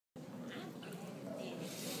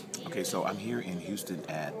Okay, so I'm here in Houston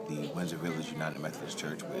at the Windsor Village United Methodist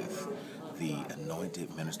Church with the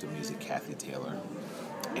anointed minister of music, Kathy Taylor.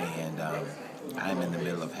 And I'm in the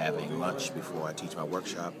middle of having lunch before I teach my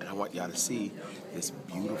workshop. And I want y'all to see this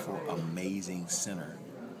beautiful, amazing center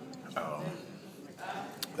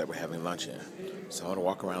that we're having lunch in. So I want to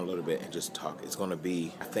walk around a little bit and just talk. It's going to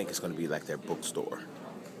be, I think it's going to be like their bookstore.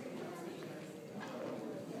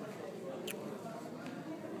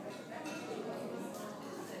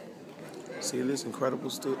 See this incredible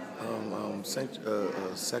section?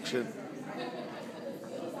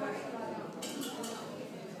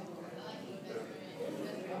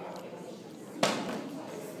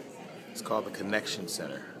 It's called the Connection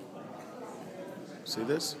Center. See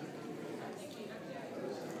this?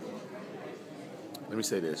 Let me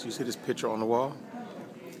say this. You see this picture on the wall?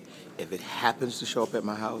 If it happens to show up at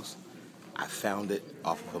my house, I found it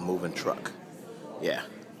off of a moving truck. Yeah.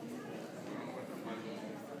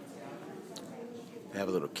 They have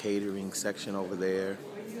a little catering section over there.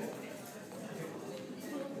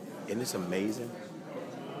 Isn't this amazing?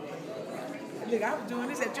 Look, I was doing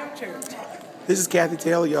this at your church. This is Kathy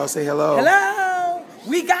Taylor. Y'all say hello. Hello.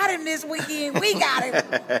 We got him this weekend. We got him.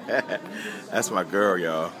 That's my girl,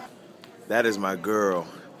 y'all. That is my girl.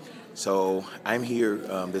 So I'm here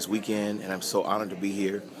this weekend, and I'm so honored to be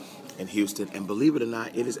here in Houston. And believe it or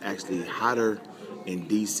not, it is actually hotter in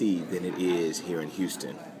D.C. than it is here in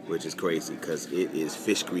Houston, which is crazy because it is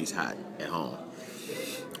fish grease hot at home.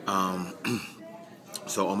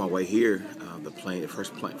 So on my way here, the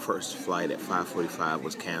first flight at 5:45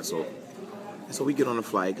 was canceled. And so we get on the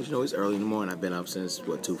flight because, you know, it's early in the morning. I've been up since,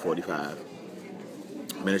 2:45.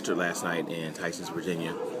 Ministered last night in Tysons,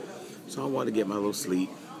 Virginia. So I wanted to get my little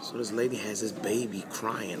sleep. So this lady has this baby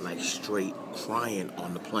crying, like straight crying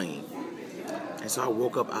on the plane. And so I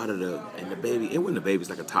woke up out of and the baby, it wasn't a baby, it's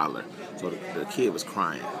like a toddler. So the kid was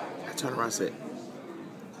crying. I turned around and said,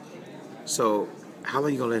 "So how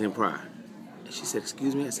long you gonna let him cry?" And she said,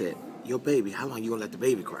 "Excuse me?" I said, "Your baby, how long you gonna let the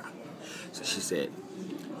baby cry?" So she said,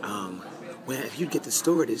 "Well, if you get the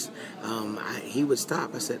stewardess, he would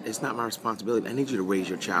stop." I said, "It's not my responsibility. I need you to raise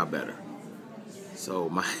your child better." So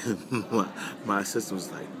my assistant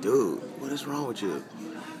was like, "Dude, what is wrong with you?"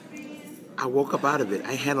 I woke up out of it.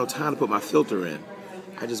 I had no time to put my filter in.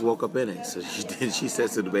 I just woke up in it. So she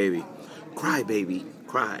says to the baby, "Cry, baby,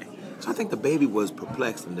 cry." So I think the baby was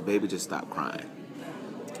perplexed and the baby just stopped crying.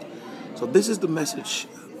 So this is the message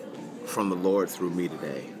from the Lord through me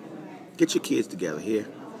today. Get your kids together here.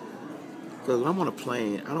 Because when I'm on a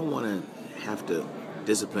plane, I don't want to have to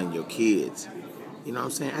discipline your kids. You know what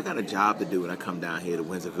I'm saying? I got a job to do when I come down here to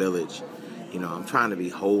Windsor Village. You know, I'm trying to be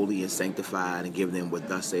holy and sanctified and give them what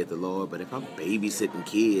thus saith the Lord. But if I'm babysitting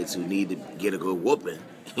kids who need to get a good whooping,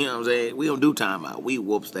 you know what I'm saying? We don't do timeout. We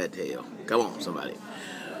whoops that tail. Come on, somebody.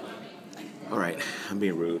 All right, I'm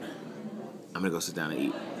being rude. I'm going to go sit down and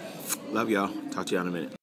eat. Love y'all. Talk to y'all in a minute.